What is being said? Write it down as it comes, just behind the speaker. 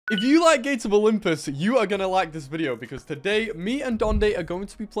If you like Gates of Olympus, you are going to like this video because today, me and Donde are going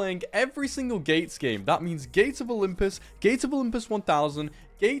to be playing every single Gates game. That means Gates of Olympus 1000,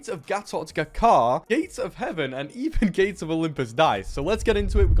 Gates of Gatotska Car, Gates of Heaven, and even Gates of Olympus Dice. So let's get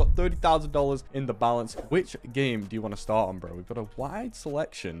into it. We've got $30,000 in the balance. Which game do you want to start on, bro? We've got a wide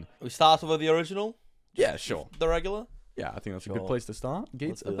selection. We start with the original? Yeah, sure. The regular? Yeah, I think that's a good place to start.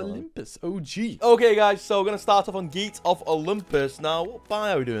 Gates of Olympus, OG. Okay, guys, so we're going to start off on Gates of Olympus. Now, what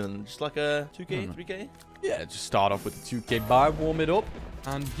buy are we doing? Just like a 2K, 3K? Yeah, just start off with the 2K buy, warm it up.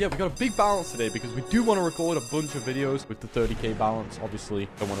 And yeah, we got a big balance today because we do want to record a bunch of videos with the 30K balance. Obviously,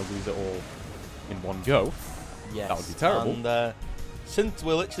 don't want to lose it all in one go. Yes. That would be terrible. And since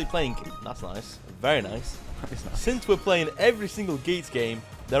we're literally playing... That's nice. Very nice. It's nice. Since we're playing every single Gates game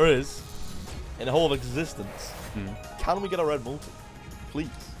there is in the whole of existence, can we get a red multi? Please.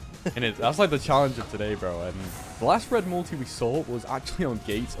 And that's like the challenge of today, bro. And the last red multi we saw was actually on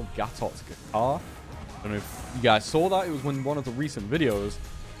Gates of Gatotska Car. I don't know if you guys saw that. It was one of the recent videos.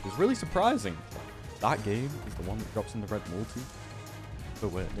 It was really surprising. That game is the one that drops in the red multi. So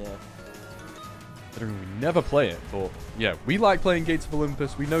weird. Yeah. Considering we never play it, but yeah, we like playing Gates of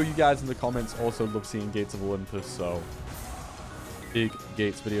Olympus. We know you guys in the comments also love seeing Gates of Olympus, so big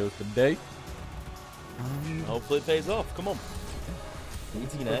Gates videos today. Hopefully it pays off. Come on.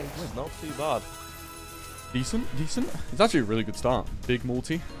 18x, not too bad. Decent. It's actually a really good start. Big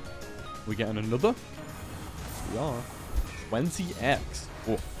multi. We're getting another. Yes, we are. 20x.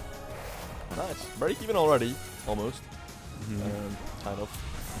 Oh. Nice. Break even already. Almost. Kind of.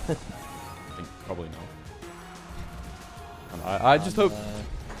 I think probably not. And I just hope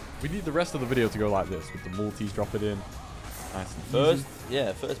we need the rest of the video to go like this with the multis dropping in. Nice and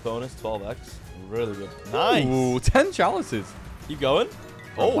easy. First bonus, 12x. Really good. Nice. Ooh, 10 chalices. Keep going.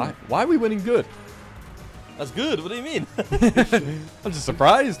 Oh. Why are we winning good? That's good. What do you mean? I'm just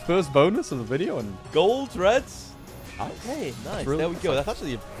surprised. First bonus of the video and gold, reds. Nice. Hey, nice. Really there we go. That's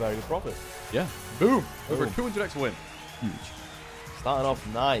actually a very good profit. Yeah. Boom. Over 200x win. Huge. Starting off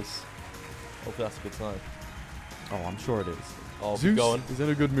nice. Hopefully that's a good sign. Oh, I'm sure it is. Oh, Zeus keep going. is in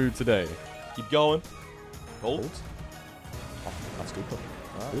a good mood today. Keep going. Gold. Oh, that's good.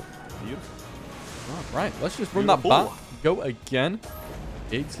 Good. Beautiful. Right, let's just run that back. Go again.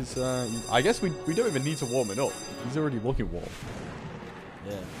 Gates is, I guess we don't even need to warm it up. He's already looking warm.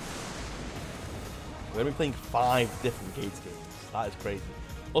 Yeah. We're going to be playing 5 different Gates games. That is crazy.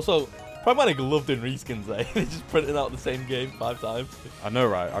 Also, Pragmatic love doing reskins there. They just printing out the same game 5 times. I know,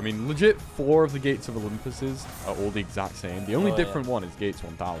 right? I mean, legit, 4 of the Gates of Olympuses are all the exact same. The only different one is Gates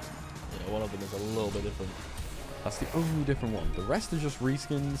 1000. Yeah, one of them is a little bit different. That's the only different one. The rest are just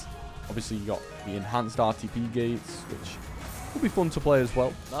reskins. Obviously, you got the enhanced RTP gates, which will be fun to play as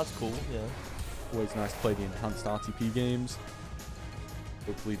well. That's cool, yeah. Always nice to play the enhanced RTP games.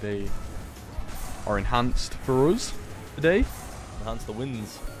 Hopefully they are enhanced for us today. Enhance the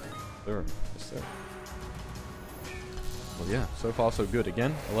wins. Sure. Yes, sir. Well, yeah, so far so good.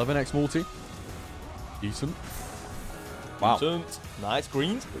 Again, 11x multi. Decent. Wow. Decent. Nice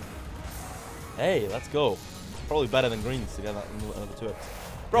greens. Hey, let's go. Probably better than greens to get that another 2x.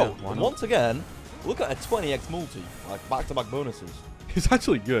 Bro, yeah, once again, look at a 20x multi, like back-to-back bonuses. It's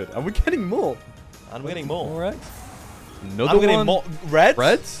actually good, and we're getting more. And we're getting more. More X. Another one. Getting more reds.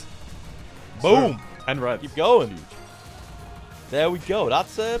 Reds. Boom. So, 10 reds. Keep going. There we go.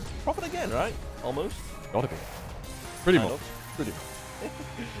 That's profit again, right? Almost. Gotta be. Pretty much. Pretty much.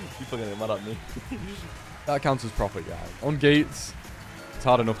 People are gonna get mad at me. That counts as profit, guys. On Gates, it's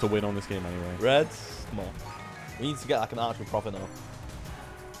hard enough to win on this game anyway. Reds. Come on. We need to get like an actual profit now.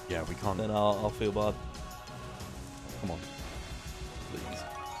 Yeah, we can't. Then I'll feel bad. Come on. Please.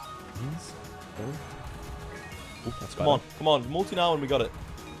 Oh, that's come on. Come on. Multi now and we got it.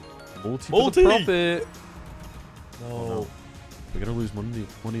 Multi for the profit. No. Oh, no. We're going to lose money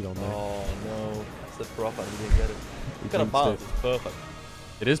down there. Oh, no. That's the profit. We didn't get it. We got a balance. It's perfect.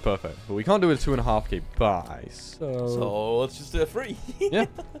 It is perfect. But we can't do a 2.5k buy. So let's just do a 3. Yeah.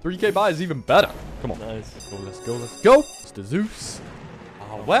 3k buy is even better. Come on. Nice. Let's go. Let's go. Mr. Zeus.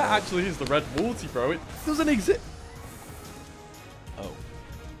 Oh, where actually is the red multi, bro? It doesn't exist.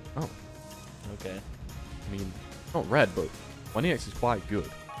 Oh. Okay. I mean, not red, but 20x is quite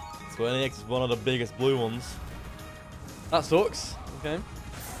good. 20x is one of the biggest blue ones. That sucks. Okay.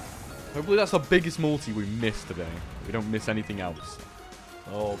 Hopefully that's our biggest multi we missed today. We don't miss anything else.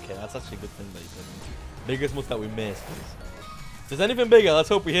 Okay, that's actually a good thing that you said. Biggest multi that we missed. If there's anything bigger, let's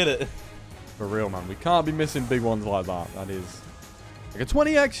hope we hit it. For real, man. We can't be missing big ones like that. That is... Like a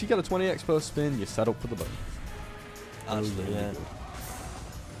 20x, you get a 20x per spin, you're set up for the bonus. Actually, yeah.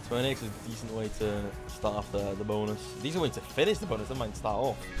 26 is a decent way to start off the bonus. Decent way to finish the bonus. That might start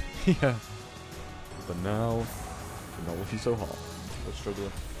off. Yeah. But now, we're not looking so hard. We're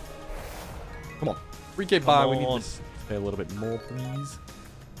struggling. Come on. 3K buy. We need on. this to pay a little bit more, please.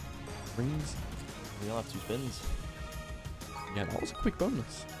 Please. We only have 2 spins. Yeah, that was a quick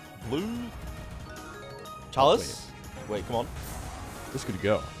bonus. Blue. Chalice. Wait, come on. This could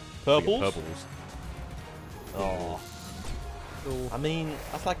go. Purples. Purples. Oh. I mean,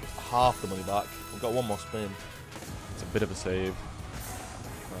 that's like half the money back. We've got 1 more spin. It's a bit of a save.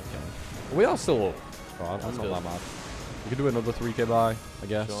 Okay. We are still up. Oh, that's not that bad. We could do another 3K buy, I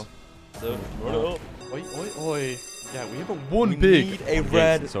guess. Sure. So, run it up. Oi, oi, oi. Yeah, we haven't won We big. need a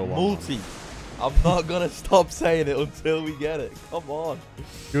red so multi. I'm not going to stop saying it until we get it. Come on.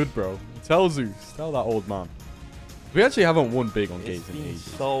 Good, bro. Tell Zeus. Tell that old man. We actually haven't won big on It's gates in been ages.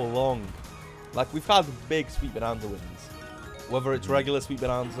 so long. Like, we've had big Sweet Bonanza wins. Whether it's regular Sweet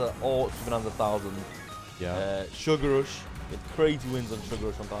Bonanza or Sweet Bonanza 1000. Yeah. Sugar Rush. It's crazy wins on Sugar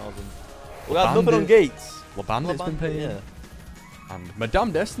Rush 1000. We had nothing on gates. La Bandit's been paying. Yeah. And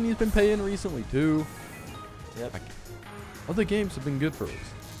Madame Destiny's been paying recently too. Yep. Like, other games have been good for us.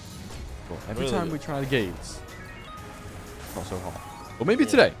 But every Really time good. we try the gates, not so hard. But maybe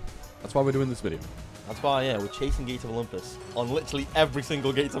today. That's why we're doing this video. That's why, yeah, we're chasing Gates of Olympus on literally every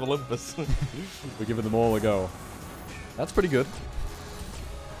single Gates of Olympus. We're giving them all a go. That's pretty good.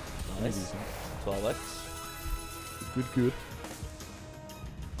 Nice. Decent. 12x. Good, good.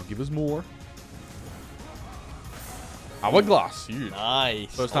 I'll give us more. Hourglass. Huge.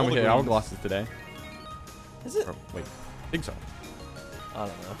 Nice. First time All we the hit greens. hourglasses today. Is it? Oh, wait. I think so. I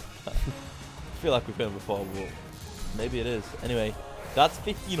don't know. I feel like we've hit them before, but maybe it is. Anyway, that's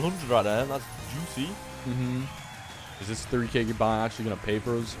 1500 right there. That's juicy. Mm-hmm. Is this 3K buy actually going to pay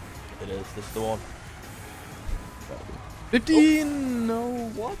for us? It is. This is the one. 15! Oh. No,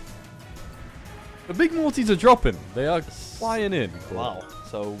 what? The big multis are dropping. They are flying in. Wow.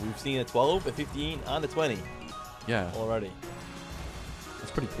 So we've seen a 12, a 15, and a 20 Yeah, already.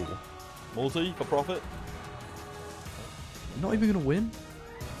 that's pretty cool. Multi for profit. You're not even going to win?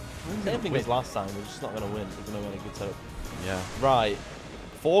 Same thing as last time. We're just not going to win. We're going to win a good setup. Yeah. Right.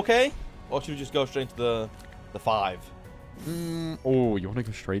 4K? Or should we just go straight to the 5? Oh, you want to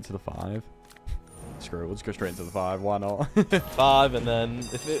go straight to the 5? Screw it, let's go straight into the 5. Why not? 5, and then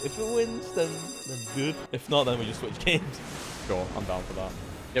if it wins, then good. If not, then we just switch games. Sure, I'm down for that.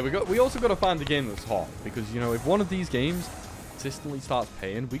 Yeah, we also got to find a game that's hot, because, you know, if one of these games consistently starts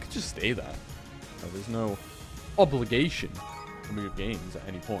paying, we could just stay there. There's no obligation to move games at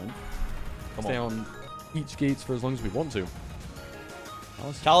any point. Stay on each gates for as long as we want to.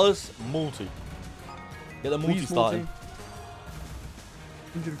 Chalice, multi. Get the multi started.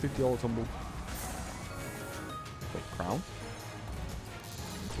 $150 tumble. Wait, crown?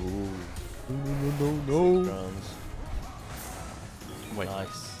 Ooh. No. Crowns. Wait.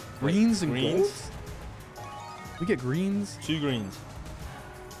 Nice. Greens and greens? golds? We get greens? 2 greens.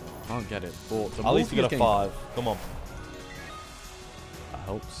 I can't get it. But the At least we multi get a is 5. Come on. That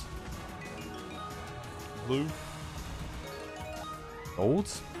helps. Blue.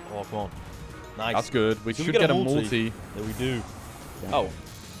 Golds? Oh, come on. Nice. That's good. We So should get a multi. Yeah, we do. Yeah. Oh.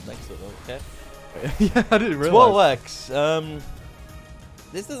 Next up, though. Okay. Yeah, I didn't realize. 12x.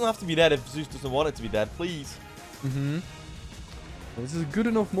 This doesn't have to be dead if Zeus doesn't want it to be dead, please. Mm-hmm. Well, this is a good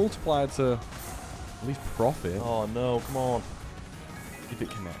enough multiplier to at least profit Oh no, come on. if it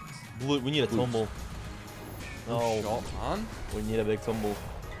connects. Blue, we need a tumble. No, Shot, man. we need a big tumble.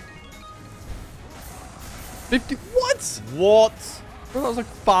 50. What? What? Bro, that was like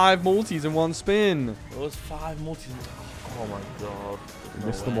 5 multis in one spin. It was 5 multis. Oh my god. We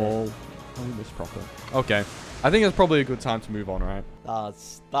missed them all. Oh, we missed profit. Okay. I think it's probably a good time to move on, right?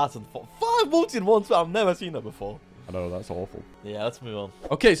 That's unfortunate. 5 multis in one spin. I've never seen that before. I know, that's awful. Yeah, let's move on.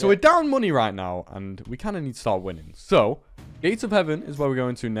 Okay, so we're down money right now, and we kind of need to start winning. So, Gates of Heaven is where we're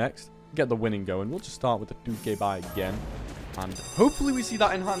going to next. Get the winning going. We'll just start with the 2K buy again. And hopefully we see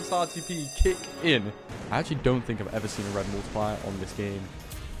that enhanced RTP kick in. I actually don't think I've ever seen a red multiplier on this game.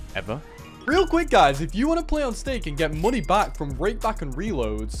 Ever. Real quick, guys, if you want to play on Stake and get money back from rakeback and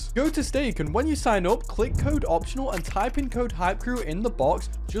reloads, go to Stake, and when you sign up, click code optional and type in code HypeCrew in the box,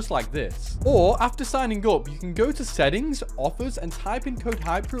 just like this. Or, after signing up, you can go to settings, offers, and type in code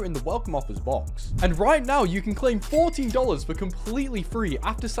HypeCrew in the welcome offers box. And right now, you can claim $14 for completely free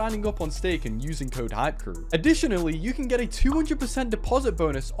after signing up on Stake and using code HypeCrew. Additionally, you can get a 200% deposit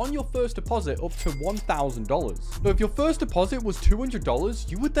bonus on your first deposit up to $1,000. So if your first deposit was $200,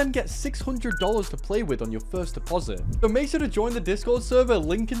 you would then get $600 $500 to play with on your first deposit. So make sure to join the Discord server,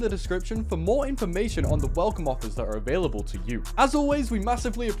 link in the description, for more information on the welcome offers that are available to you. As always, we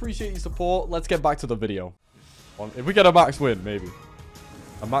massively appreciate your support. Let's get back to the video. If we get a max win, maybe.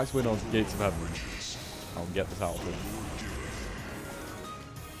 A max win on Gates of Heaven. I'll get this out of it.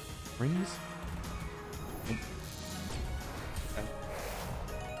 Rings?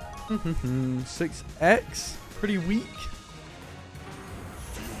 6x? Pretty weak.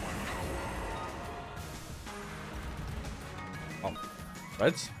 Oh.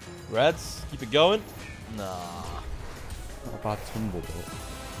 Reds? Reds, keep it going. Nah. Not a bad tumble though.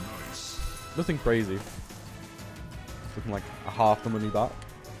 Nothing crazy. It's looking like a half the money back.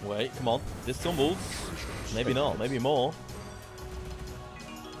 Wait, come on. This tumbles. Maybe not. Maybe more.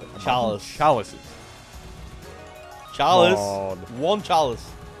 Chalice. Chalices. Chalice. God. One chalice.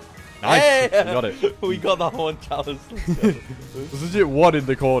 Nice. Hey! We got it. We got that one chalice. Let's go. There's legit one in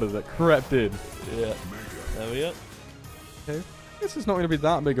the corner that crept in. Yeah. There we go. Okay. Guess it's not going to be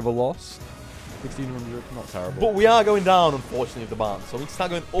that big of a loss. 1600. Not terrible. But we are going down, unfortunately, with the ban. So we can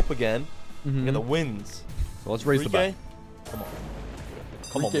start going up again. And get the wins. So let's raise the bet. Come on.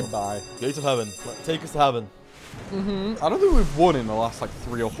 Come on, bye. Gates of Heaven. Take us to heaven. I don't think we've won in the last like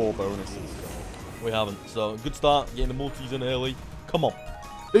 3 or 4 bonuses. We haven't. So good start. Getting the multis in early. Come on.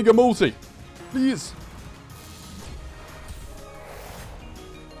 Bigger multi. Please.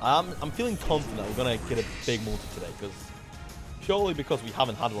 I'm feeling confident that we're going to get a big multi today. Surely because we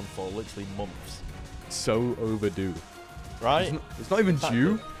haven't had one for literally months. So overdue. Right? It's not even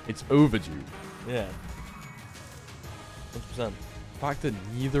due. It's overdue. Yeah. 100%. The fact that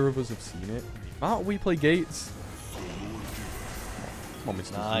neither of us have seen it. The amount we play Gates. Come on,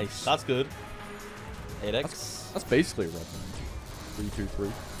 Mr. Nice. Zeus. That's good. 8x. That's basically a red 3, 2,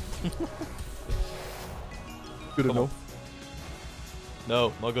 3. Good Come enough.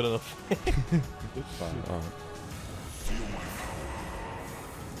 No, not good enough. Fine. Alright.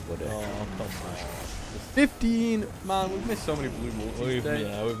 Oh, come on. 15. Man, we've missed so many blue multis today.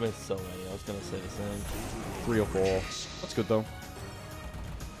 Yeah, we've missed so many. I was going to say the same. 3 or 4. That's good though.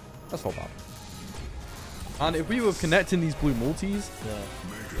 That's not bad. And if we were connecting these blue multis, yeah.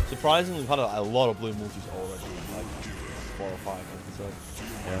 Surprisingly, we've had a lot of blue multis already. Like 4 or 5, like I said.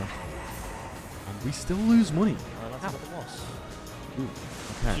 yeah. And we still lose money. And that's another loss. Ooh,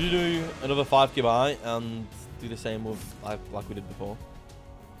 okay. Should you do another 5k buy and do the same with like we did before?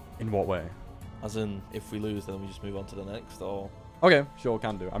 In what way? As in, if we lose, then we just move on to the next, or? Okay, sure,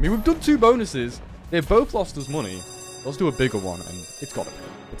 can do. I mean, we've done 2 bonuses. They've both lost us money. Let's do a bigger one, and it's got to be.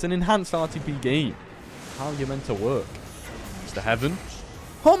 It's an enhanced RTP game. How are you meant to work? Mr. Heaven?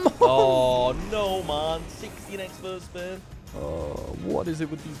 Come on! Oh, no, man. 16x first spin. What is it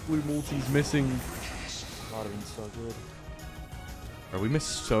with these blue multis missing? That would have been so good. Bro, we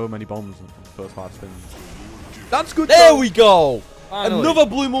missed so many bombs in the first 5 spins. That's good. There we go! Finally. Another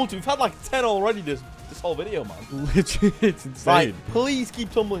blue multi. We've had like 10 already this whole video, man. Literally, it's insane. Right, please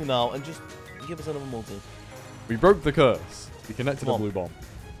keep tumbling now and just give us another multi. We broke the curse. We connected a blue bomb.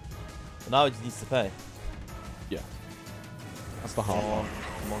 And now it just needs to pay. Yeah. That's the hard one.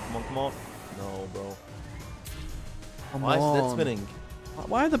 Come on, come on, come on. No, bro. Come Why on. is it spinning?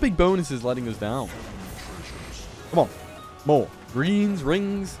 Why are the big bonuses letting us down? Come on. More. Greens,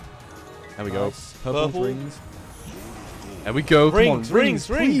 rings. There we go. Purples, rings. There we go. Rings, Come on. rings,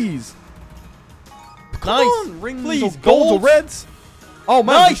 please. Come Nice. on. Rings. Please, Or gold or gold. reds. Oh,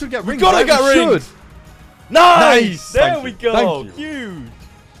 man. Nice. We should get rings. We gotta right? get We rings. should. Nice! There Thank we you. go. Thank you.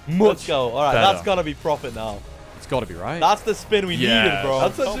 Huge. Much Let's go. All right, better. that's got to be profit now. It's got to be, right? That's the spin we needed, bro.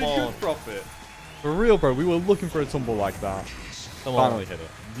 That's Come actually on. good profit. For real, bro. We were looking for a tumble like that. Come Finally on. hit it.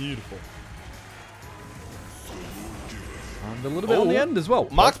 Beautiful. And a little bit on the end as well.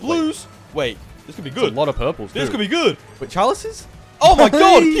 Max Wait. Blues. Wait, this could be That's good. a lot of purples, This too. could be good. Wait, chalices? Oh my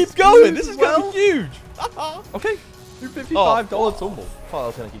god, Nice. keep going. This is going Well. to be huge. Okay. $255 tumble. Oh, I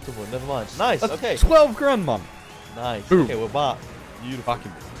was going to keep tumbling. Never mind. Nice. That's Okay. 12 grand, man. Nice. Boom. Okay, we're back. Beautiful. Back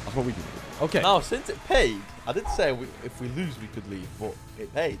in business. That's what we do. Okay. Now, since it paid, I did say if we lose, we could leave, but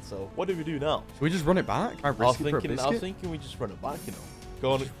it paid. So what do we do now? Should we just run it back? I I was risk it for a thinking biscuit? we just run it back, you know.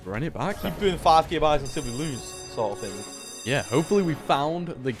 Go on. Run it back. Keep doing 5k buys until we lose, sort of thing. Yeah, hopefully we found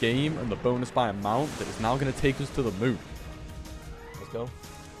the game and the bonus buy amount that is now going to take us to the moon. Let's go.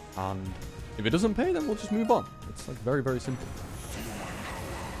 And if it doesn't pay, then we'll just move on. It's like very, very simple.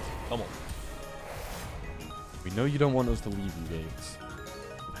 Come on. We know you don't want us to leave you, Gates.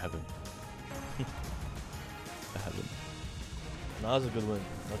 Of heaven. The heaven. That was a good win.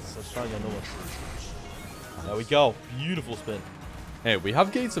 Let's try and get another one. There we go. Beautiful spin. Hey, we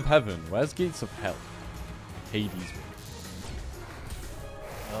have Gates of Heaven. Where's Gates of Hell? Hades.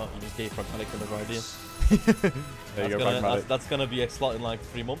 Oh, you just gave Pragmatic another idea. There you go, Pragmatic. That's gonna be a slot in like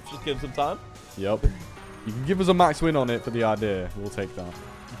 3 months. Just give him some time. Yep. You can give us a max win on it for the idea. We'll take that.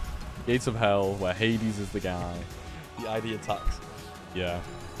 Gates of Hell, where Hades is the guy. The ID attacks. Yeah.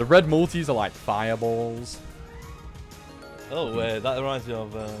 The red multis are like fireballs. Oh, that reminds me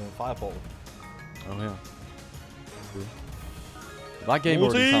of Fireball. Oh, yeah. True. That game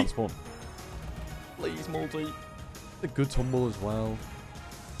Multi. already sounds fun. Please, multi. A good tumble as well.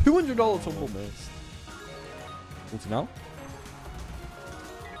 $200 tumble missed. Multi now.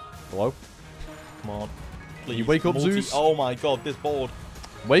 Hello? Come on. Please. You wake up, multi. Zeus. Oh my god, this board.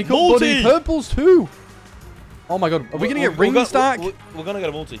 Wake multi. up, buddy. Purples too. Oh my god. Are we going to get ring stack? We're going to get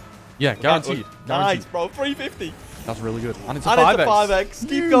a multi. Yeah, guaranteed. Nice, bro. 350. That's really good. And it's a And 5x. it's a 5x.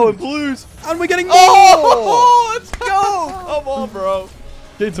 Keep going, blues. And we're getting more. Oh, let's go. Come on, bro.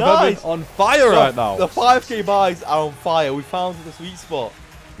 Gates of Heaven on fire right now. The 5k buys are on fire. We found the sweet spot.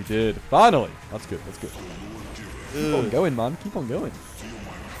 We did. Finally. That's good. That's good. Keep on going, man. Keep on going.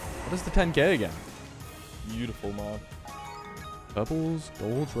 What is the 10k again? Beautiful, man. Purples,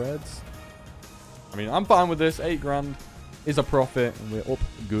 golds, reds. I mean, I'm fine with this. 8 grand is a profit, and we're up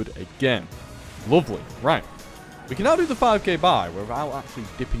good again. Lovely. Right. We can now do the 5k buy without actually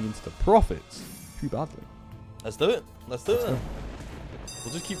dipping into the profits too badly. Let's do it. Let's do it.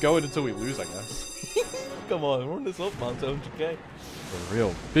 We'll just keep going until we lose, I guess. Come on, run this up, man. To 100k. For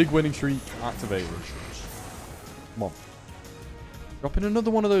real. Big winning streak activated. Come on. Dropping another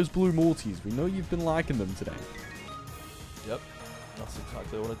one of those blue multis. We know you've been liking them today. Yep. That's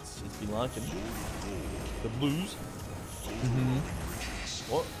exactly what it's been liking. The blues.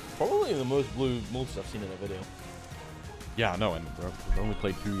 What? Probably the most blue multis I've seen in a video. Yeah, I know, and we've only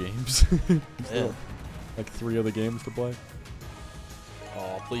played 2 games. Yeah. Like 3 other games to play.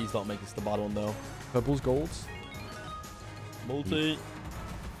 Oh, please don't make this the bad one, though. Purples, golds. Multi.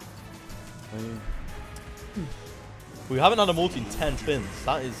 We haven't had a multi in 10 spins.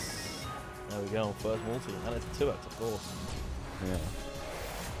 That is... There we go, first multi. And it's 2x, of course. Yeah.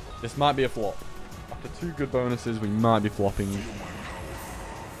 This might be a flop. After 2 good bonuses, we might be flopping.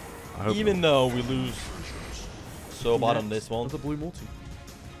 I hope Even though we lose so bad on this one. Another blue multi.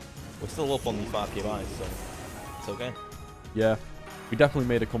 We're still up on these 5k buys, so it's okay. Yeah. We definitely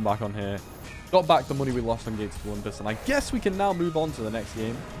made a comeback on here. Got back the money we lost on Gates of Olympus, and I guess we can now move on to the next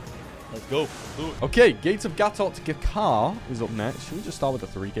game. Let's go. Let's do it. Okay, Gates of Gatot Gakar is up next. Should we just start with the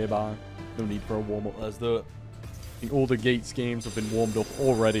 3k buy? No need for a warm-up. Let's do it. I think all the Gates games have been warmed up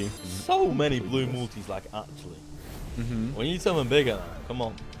already. So many blue multis, like, actually. We need something bigger now. Come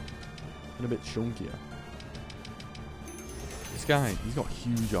on. And a bit chunkier. This guy, he's got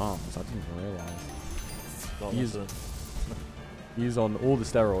huge arms. I didn't even realize. He's on all the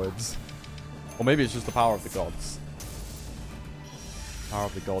steroids. Or maybe it's just the power of the gods. Power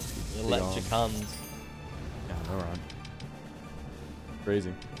of the gods. Electric hands. Yeah, I know, right?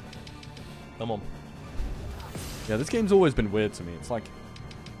 Crazy. Come on. Yeah, this game's always been weird to me. It's like...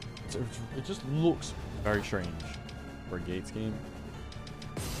 It just looks very strange for a Gates game.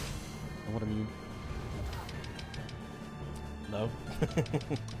 Know what I mean? No.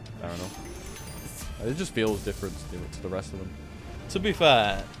 I don't know. It just feels different to the rest of them. To be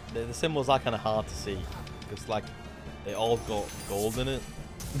fair, the symbols are kind of hard to see. Because, like, they all got gold in it.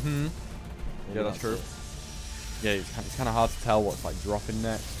 Yeah, that's true. Yeah, it's kind of hard to tell what's, like, dropping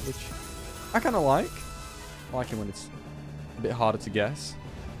next, which I kind of like. I like it when it's a bit harder to guess.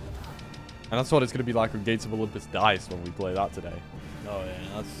 And that's what it's going to be like with Gates of Olympus Dice when we play that today. Oh,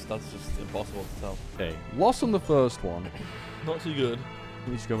 yeah, that's just impossible to tell. Okay, lost on the first one. Not too good.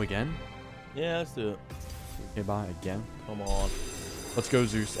 Can we just go again? Yeah, let's do it. Okay, bye again. Come on. Let's go,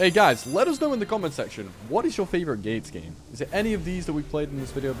 Zeus. Hey, guys, let us know in the comment section, what is your favorite Gates game? Is it any of these that we played in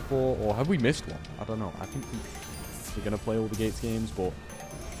this video before, or have we missed one? I don't know. I think we're going to play all the Gates games, but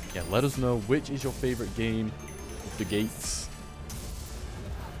yeah, let us know which is your favorite game of the Gates.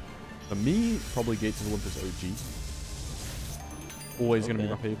 For me, probably Gates of Olympus OG. Always going to be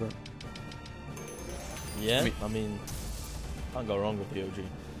my favorite. Yeah, I mean, can't go wrong with the OG.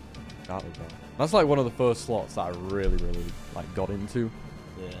 That'll go. That's like one of the first slots that I really like got into.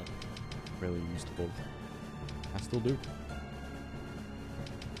 Yeah. Really used to love. I still do.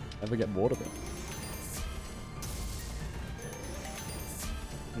 Never get bored of it.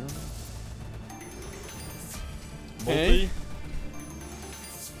 Multi.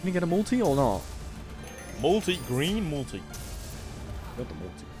 Can you get a multi or not? Multi. Green multi. Got the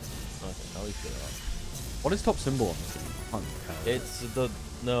multi. Okay, now he's good. What is top symbol on this game? I can't tell. It's the...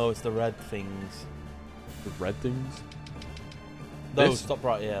 No, it's the red things. The red things? Those, This? stop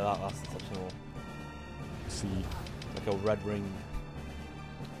right, yeah, that's the top symbol. See. Like a red ring.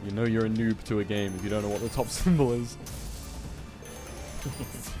 You know you're a noob to a game if you don't know what the top symbol is.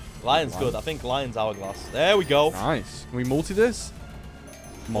 Lion's good. I think Lion's hourglass. There we go. Nice. Can we multi this?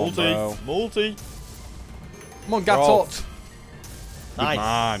 Come on, bro. Multi. Come on, Gatot. Nice.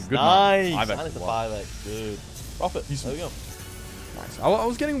 Man. Good nice. man. 5x. And it's a 5x. Good. Profit. There we go. Nice. I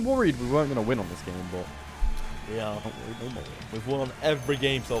was getting worried we weren't going to win on this game, but... Yeah. We've won on every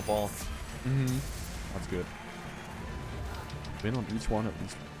game so far. That's good. Win on each one at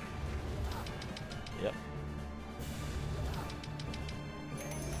least. Yep.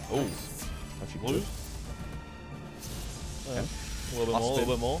 Oh. Actually good. Okay. A little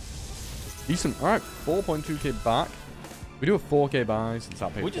bit more. Decent. Alright, 4.2k back. We do a 4k buy since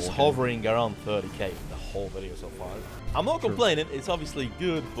that paid. We're just hovering around 30k the whole video so far. I'm not complaining. It's obviously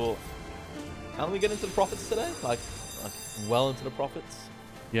good, but can we get into the profits today? Like well into the profits?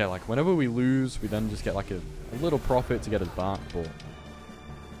 Yeah, like whenever we lose, we then just get like a little profit to get us back, but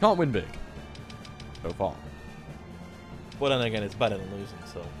can't win big so far. But then again, it's better than losing,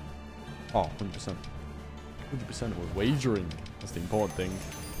 so. Oh, 100%. 100% we're wagering. That's the important thing.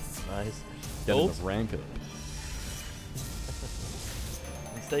 Nice. Getting the rank up.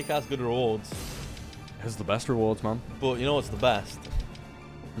 Steak has good rewards. It has the best rewards, man. But you know what's the best?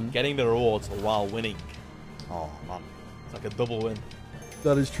 Getting the rewards while winning. Oh, man. It's like a double win.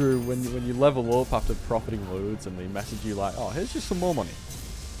 That is true. When you level up after profiting loads and they message you like, oh, here's just some more money.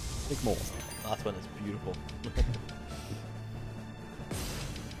 Take more. That's when it's beautiful.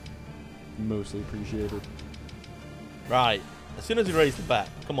 Mostly appreciated. Right. As soon as you raise the bet,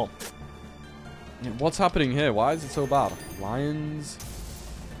 come on. Yeah, what's happening here? Why is it so bad? Lions.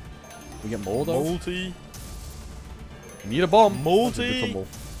 We get more though. Multi. Need a bomb. Multi.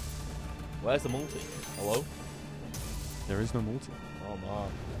 Where's the multi? Hello? There is no multi. Oh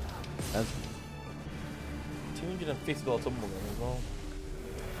man. That's $250 tumble as well.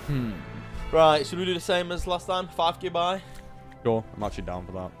 Right, should we do the same as last time? 5k buy? Sure, I'm actually down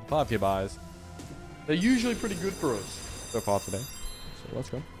for that. 5k buys. They're usually pretty good for us so far today. So let's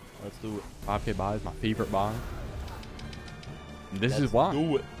go. Let's do it. 5k buy is my favorite buy. And this Let's is why.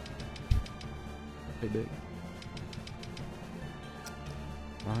 Do it. Pay big.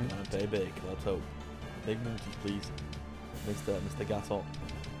 Right. Pay big. Let's hope. Big multis, please. Mr. Gatot.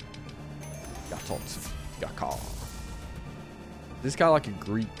 Gatot. This guy like a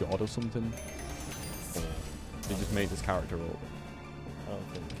Greek god or something? Or they just made this character up? I don't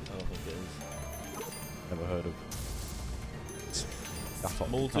think it is. Never heard of. Gatot.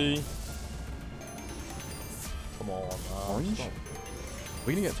 Multi. Come on, man. Orange?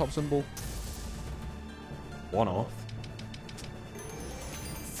 We're gonna get top symbol. One off.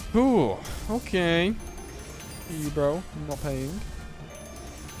 Ooh, okay. You bro, I'm not paying.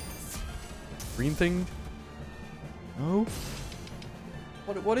 Green thing? No.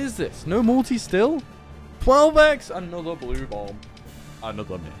 What is this? No multi still? 12x! Another blue bomb.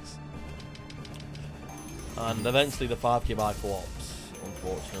 Another miss. And eventually the 5k buy flops,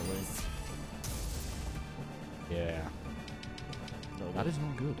 unfortunately. Yeah. No, that is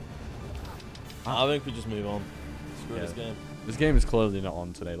not good. I think we just move on. Screw this game. This game is clearly not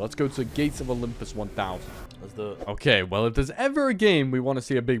on today. Let's go to Gates of Olympus 1000. Let's do it. Okay, well, if there's ever a game we want to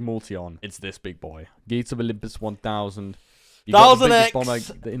see a big multi on, it's this big boy. Gates of Olympus 1000. You got the biggest bomb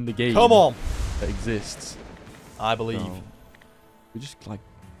in the game. Come on. That exists. I believe. So, we just, like,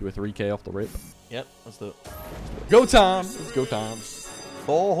 do a 3k off the rip. Yep, let's do it. Go time. Let's go time.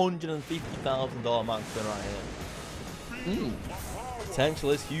 $450,000 max win right here. Potential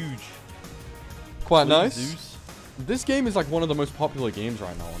is huge. Quite Please, nice. Zeus. This game is like one of the most popular games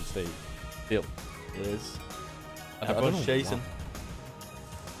right now on Steam. Still. It is. Everyone's chasing.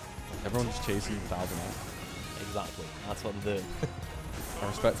 Everyone's chasing 1000x. Exactly. That's what they do. I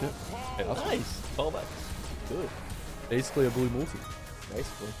respect it. Hey, that's nice. 12x. Good. Basically a blue multi.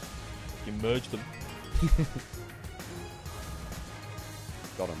 Basically. You merge them.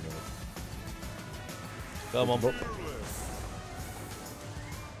 God, I'm good. Come on.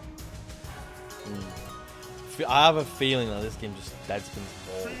 I have a feeling that this game just dead spins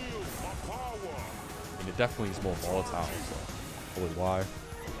ball. I mean, it definitely is more volatile, so probably why.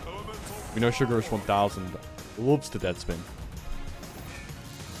 We know Sugar Rush 1000 loves to dead spin.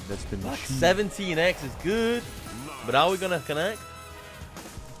 Dead spin Like machine. 17x is good, but are we gonna connect?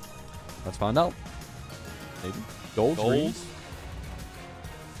 Let's find out. Maybe. Gold.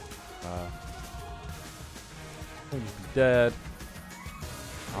 Dead.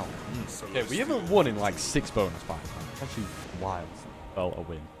 Oh. Okay, we haven't won in like 6 bonus fights. It's actually wild. Well, a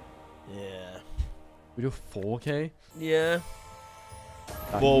win. Yeah. We do 4k? Yeah.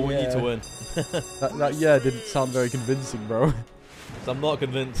 Well, we need to win. that yeah didn't sound very convincing, bro. So I'm not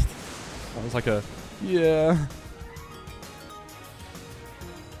convinced. That was like a, yeah.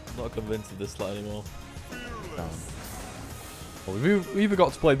 I'm not convinced of this slot anymore. Well, we've either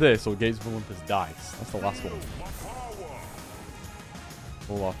got to play this or Gates of Olympus Dice. That's the last one.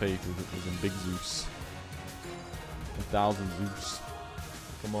 All our faith is in Big Zeus. 1,000 Zeus.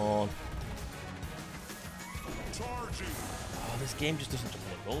 Come on. Oh, this game just doesn't drop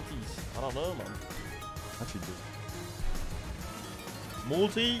any multis. I don't know, man. Actually, do.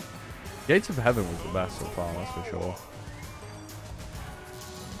 Multi. Gates of Heaven was the best so far, that's for sure.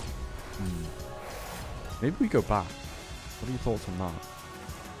 Maybe we go back. What are your thoughts on that?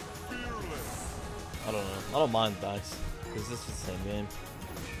 I don't know. I don't mind dice because this is the same game.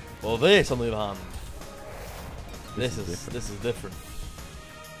 Well, this on the other hand, this is different.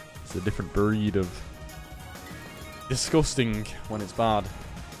 It's a different breed of disgusting when it's bad.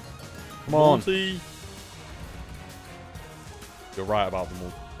 Come on. Multi. You're right about the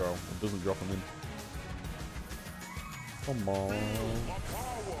multi, bro. It doesn't drop them in. Come on.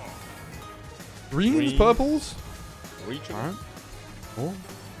 Greens, purples. Reaching. Alright. Oh.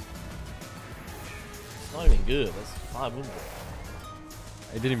 It's not even good. That's 500.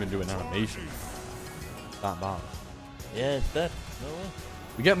 It didn't even do an animation. That bad. Yeah, it's dead. No way.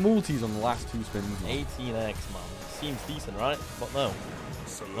 We get multis on the last 2 spins. 18x, man. Seems decent, right? But no.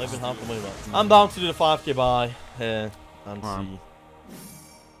 Not even half the money back. I'm down to do the 5k buy here and see.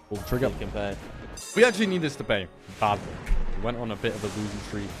 We'll trigger. We can pay. We actually need this to pay badly. We went on a bit of a losing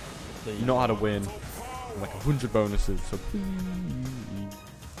streak. You know how to win. Like 100 bonuses, so please.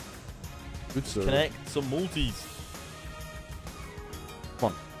 Good sir. Connect some multis.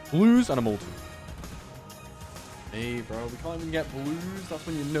 Come on. Blues and a multi. Hey, bro. We can't even get blues. That's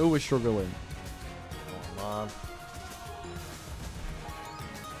when you know we're struggling. Oh, man.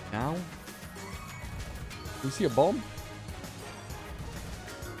 Now? Do you see a bomb?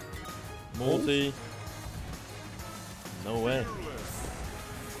 Multi. No way.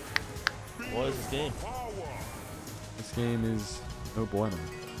 What is this game? This game is no bueno.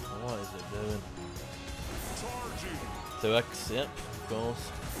 What is it doing? 2x, yep, of course.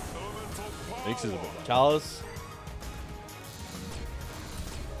 Makes it a bit. Chalice.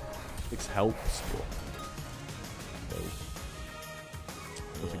 Six helps. So,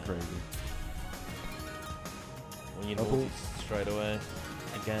 nothing crazy. We need multis straight away.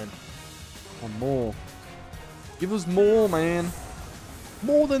 Again. One more. Give us more, man.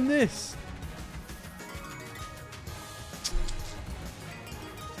 More than this.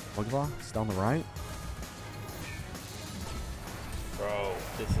 It's down the right. Bro,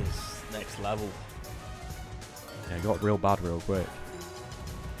 this is next level. Yeah, it got real bad real quick.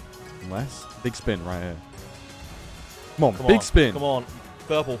 Unless big spin right here. Come on, big spin. Come on,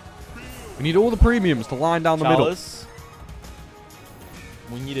 purple. We need all the premiums to line down the middle.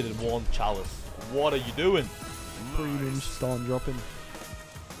 We needed one chalice. What are you doing? Premiums starting dropping.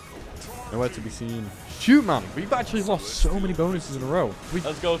 Nowhere to be seen. Shoot, man. We've actually lost so many bonuses in a row.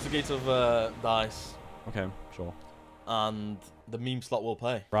 Let's go to Gates of Dice. Okay, sure. And the meme slot will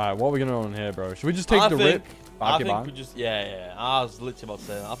pay. Right, what are we going on here, bro? Should we just take the rip? I think we just, yeah. I was literally about to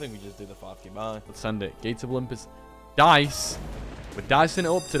say that. I think we just do the 5k buy. Let's send it. Gates of Olympus. Dice. We're dicing it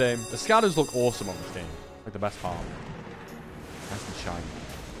up today. The scatters look awesome on this game. Like the best part. Nice and shiny.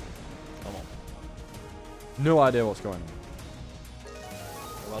 Come on. No idea what's going on.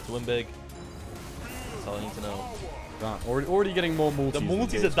 We're about to win big. That's all I need to know. Right, already getting more multis. The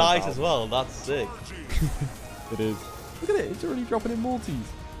multis are dice as well. That's sick. It is. Look at it. It's already dropping in multis.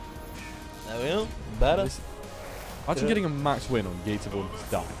 There we go. Better. Actually getting a max win on Gates of Olympus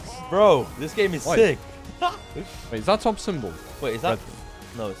dice. Bro, this game is sick. Wait, is that top symbol? Wait, is that?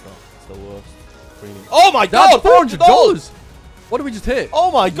 No, it's not. It's the worst. Premium. Oh my god! $400! What did we just hit? Oh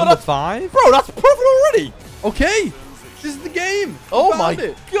my god! Number 5? Bro, that's profit already! Okay! This is the game! Oh my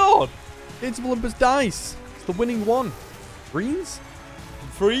god! Gates of Olympus dice. It's the winning one. Greens?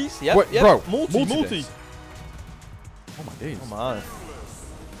 Freeze? Yep. Wait, yep. bro. Multi. Oh my days. Oh my.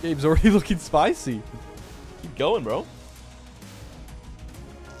 Game's already looking spicy. Keep going, bro.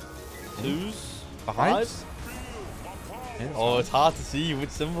 2s. 5s. Oh, it's hard to see which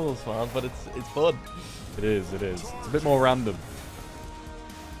symbols, man, but it's fun. It is. It's a bit more random.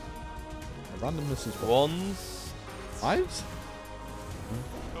 Randomness is fun. 1s. 5s?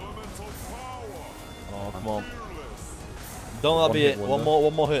 Oh, come on. Don't let that be it. One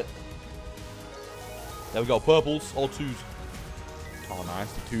more hit. There we go. Purples, all 2s. Oh,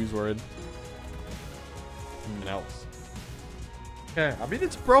 nice. The 2s were in. Something else. Okay, I mean,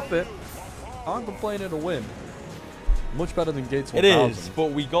 it's profit. Can't complain it'll win. Much better than Gates 1000. It is,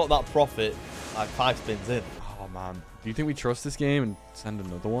 but we got that profit like 5 spins in. Oh, man. Do you think we trust this game and send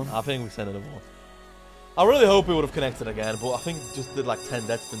another one? I think we send another one. I really hope we would have connected again, but I think we just did like 10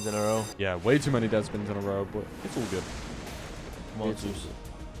 dead spins in a row. Yeah, way too many dead spins in a row, but it's all good. Come on, Zeus.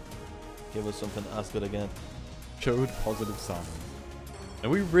 Give us something as good again. Showed positive signs. Are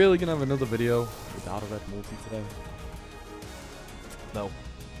we really going to have another video without a red multi today? No.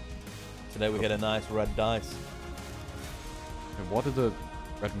 Today we get a nice red dice. And what do the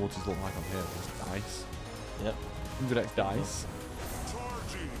red multis look like on here? Just dice. Yep. 100x dice.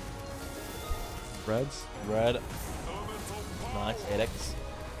 Reds. Red. Nice. 8x.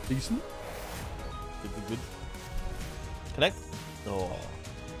 Decent. Good, good, good. Connect. Oh.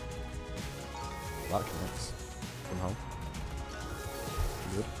 That connects. Somehow.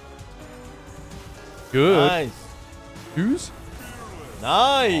 Good. Good. Nice. Who's?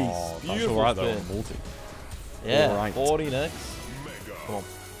 Nice. Oh, beautiful. That's alright though, spin. on multi. Yeah. Alright. 40 next. Come on.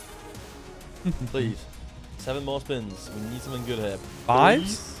 Please. 7 more spins. We need something good here. 5s?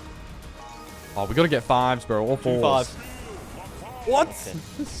 Please. Oh, we gotta get 5s, bro. Or 2 4s. 5s. What? Okay.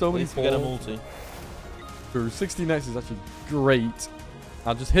 There's so many Please get a 4s. multi. Bro, 60x is actually great.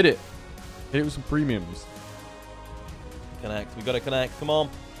 Now just hit it. Hit it with some premiums. Connect. We gotta connect. Come on.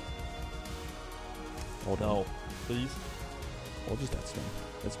 Oh, No. Please. Or just dead spin.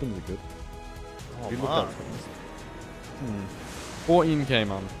 Dead spins are good. Oh, We man. love dead spins. 14k,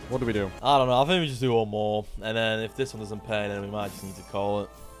 man. What do we do? I don't know. I think we just do one more. And then if this one doesn't pay, then we might just need to call it.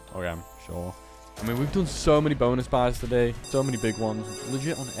 Okay, sure. I mean, we've done so many bonus buys today. So many big ones.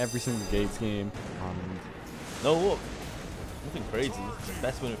 Legit on every single Gates game. And No, look. Nothing crazy. The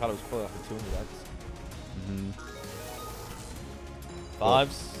best win we've had was probably like a 200x.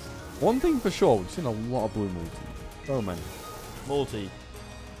 5s. one thing for sure, we've seen a lot of blue multi. So many. Multi.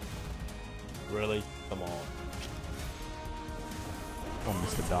 Really? Come on. Come on,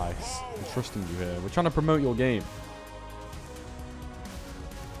 Mr. Dice. I'm trusting you here. We're trying to promote your game.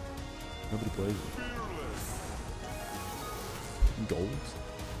 Nobody plays it. Golds?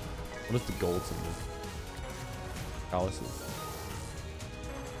 What is the gold symbol? Chalices.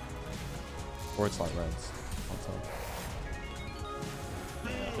 Or it's like reds. Can't tell.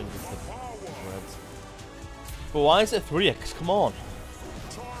 Yeah, I think it's the reds. But why is it 3x? Come on.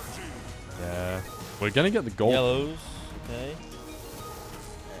 Yeah. We're gonna get the gold. Yellows. Okay.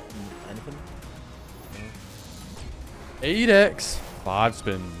 Anything? 8x. 5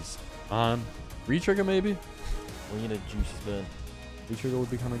 spins. Man. Retrigger maybe? We need a juicy spin. Retrigger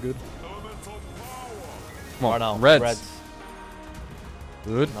would be kind of good. Come on, Right now. reds.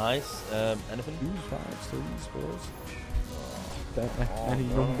 Good. Nice. Anything? 2s, 5s, 3s, 4s. Oh, Any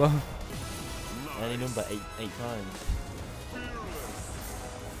bro. number. Any number 8 times.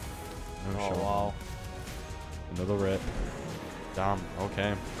 No Oh, shot. wow. Another rip. Damn.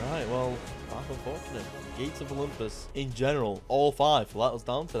 Okay. Right, well, that's unfortunate. Gates of Olympus, in general, all 5 let us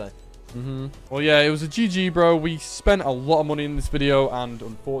down today. Well, yeah, it was a GG, bro. We spent a lot of money in this video, and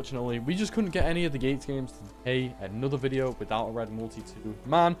unfortunately, we just couldn't get any of the Gates games to pay another video without a red multi too.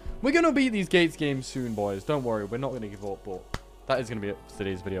 Man, we're going to beat these Gates games soon, boys. Don't worry. We're not going to give up, but that is going to be it for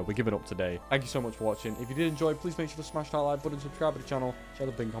today's video. We're giving up today. Thank you so much for watching. If you did enjoy, please make sure to smash that like button, subscribe to the channel, share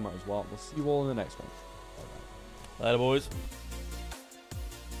the big comment as well. We'll see you all in the next one. Later, boys.